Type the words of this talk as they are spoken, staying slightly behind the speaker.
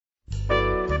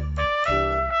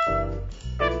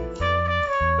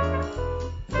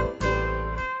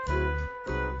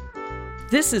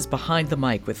This is Behind the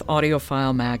Mic with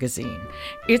AudioFile Magazine.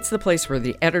 It's the place where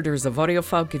the editors of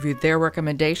AudioFile give you their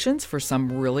recommendations for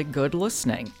some really good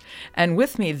listening. And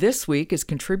with me this week is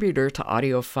contributor to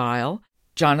AudioFile,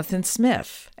 Jonathan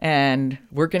Smith. And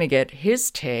we're going to get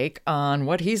his take on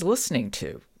what he's listening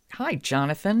to. Hi,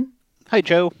 Jonathan. Hi,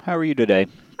 Joe. How are you today?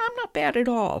 I'm not bad at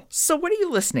all. So what are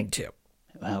you listening to?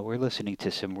 We're listening to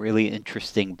some really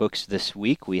interesting books this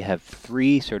week. We have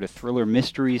 3 sort of thriller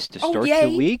mysteries to start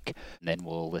the week. And then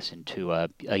we'll listen to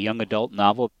a young adult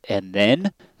novel and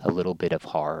then a little bit of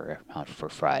horror for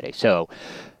Friday. So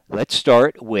let's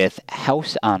start with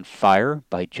House on Fire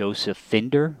by Joseph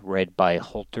Finder, read by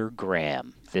Holter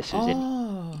Graham. This is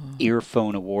an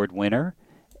Earphone Award winner.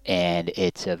 And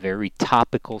it's a very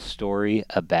topical story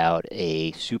about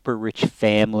a super rich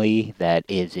family that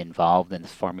is involved in the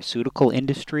pharmaceutical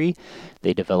industry.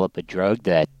 They develop a drug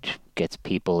that gets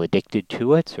people addicted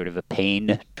to it, sort of a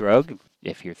pain drug,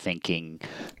 if you're thinking...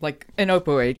 like an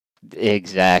opioid.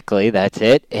 Exactly, that's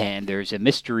it. And there's a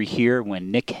mystery here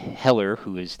when Nick Heller,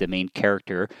 who is the main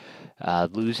character,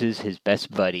 loses his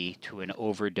best buddy to an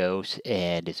overdose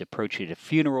and is approached at a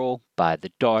funeral by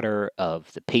the daughter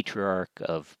of the patriarch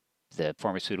of the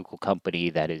pharmaceutical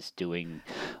company that is doing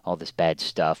all this bad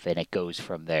stuff, and it goes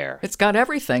from there. It's got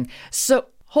everything. So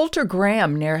Holter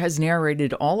Graham has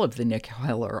narrated all of the Nick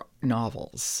Heller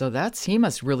novels, so he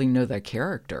must really know that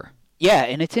character. Yeah,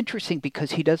 and it's interesting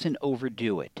because he doesn't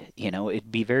overdo it. You know,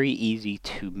 it'd be very easy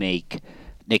to make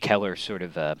Nick Heller sort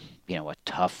of a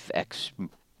tough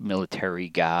military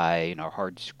guy,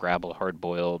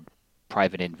 hard-boiled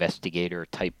private investigator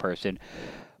type person.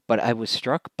 But I was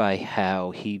struck by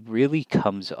how he really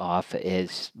comes off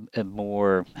as a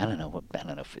more, I don't know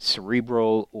if it's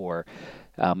cerebral or,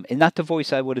 and not the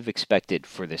voice I would have expected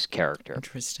for this character.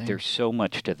 Interesting. There's so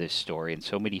much to this story and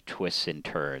so many twists and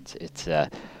turns. It's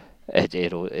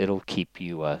it'll keep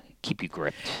you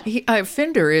gripped.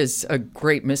 Finder is a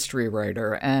great mystery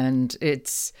writer, and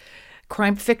it's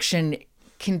crime fiction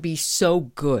can be so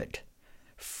good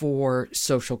for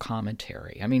social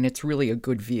commentary. I mean, it's really a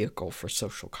good vehicle for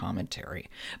social commentary.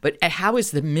 But how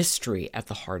is the mystery at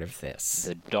the heart of this?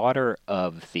 The daughter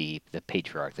of the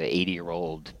patriarch, the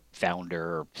 80-year-old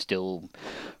founder, still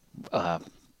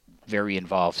very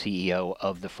involved CEO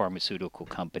of the pharmaceutical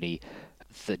company,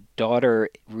 the daughter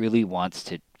really wants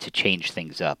to change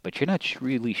things up, but you're not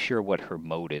really sure what her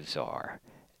motives are.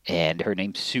 And her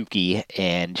name's Suki,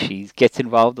 and she gets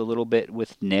involved a little bit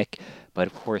with Nick, but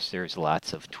of course there's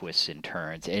lots of twists and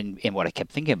turns. And what I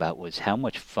kept thinking about was how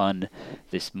much fun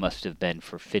this must have been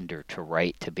for Finder to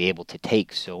write, to be able to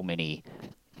take so many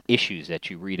issues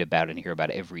that you read about and hear about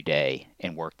every day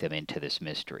and work them into this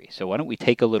mystery. So why don't we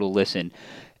take a little listen,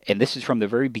 and this is from the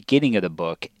very beginning of the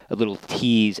book, a little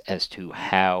tease as to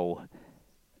how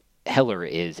Heller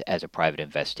is as a private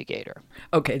investigator.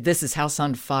 Okay, this is House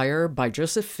on Fire by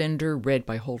Joseph Finder, read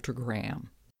by Holter Graham.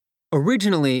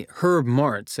 Originally, Herb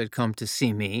Martz had come to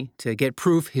see me to get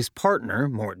proof his partner,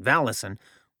 Mort Vallison,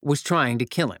 was trying to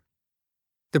kill him.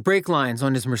 The brake lines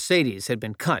on his Mercedes had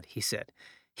been cut, he said.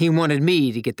 He wanted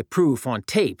me to get the proof on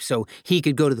tape so he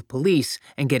could go to the police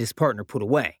and get his partner put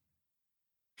away.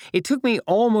 It took me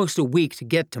almost a week to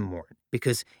get to Mort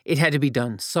because it had to be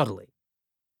done subtly.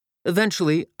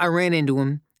 Eventually, I ran into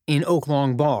him in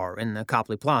Oaklawn Bar in the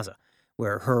Copley Plaza,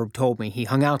 where Herb told me he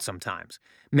hung out sometimes,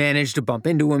 managed to bump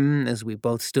into him as we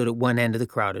both stood at one end of the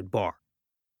crowded bar.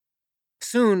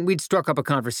 Soon, we'd struck up a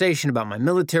conversation about my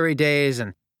military days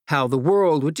and how the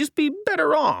world would just be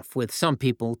better off with some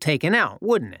people taken out,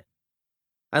 wouldn't it?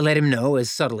 I let him know as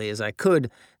subtly as I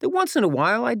could that once in a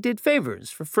while I did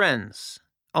favors for friends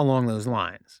along those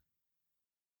lines.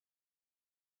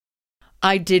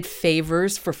 I did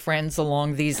favors for friends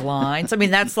along these lines. I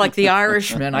mean, that's like The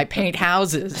Irishman. I paint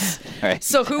houses. Right,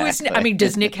 so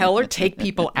does Nick Heller take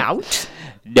people out?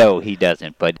 No, he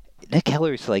doesn't. But Nick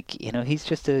Heller's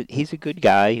he's a good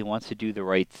guy. He wants to do the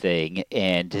right thing.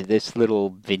 And this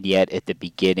little vignette at the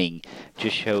beginning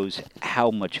just shows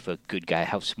how much of a good guy,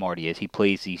 how smart he is. He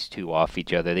plays these two off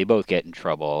each other. They both get in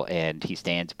trouble, and he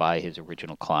stands by his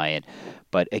original client.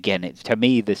 But again, to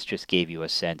me, this just gave you a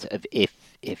sense of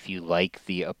if you like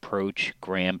the approach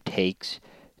Graham takes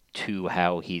to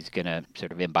how he's going to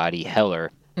sort of embody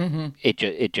Heller,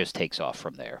 it just takes off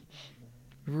from there.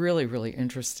 Really, really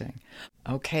interesting.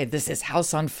 Okay, this is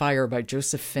House on Fire by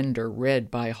Joseph Finder,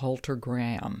 read by Holter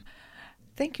Graham.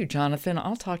 Thank you, Jonathan.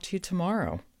 I'll talk to you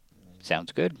tomorrow.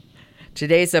 Sounds good.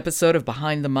 Today's episode of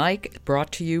Behind the Mic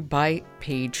brought to you by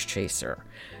Page Chaser.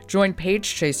 Join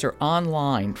Page Chaser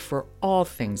online for all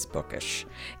things bookish,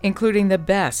 including the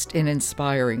best in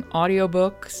inspiring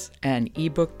audiobooks and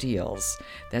ebook deals.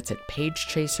 That's at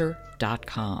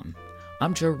pagechaser.com.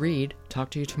 I'm Jo Reed.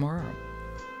 Talk to you tomorrow.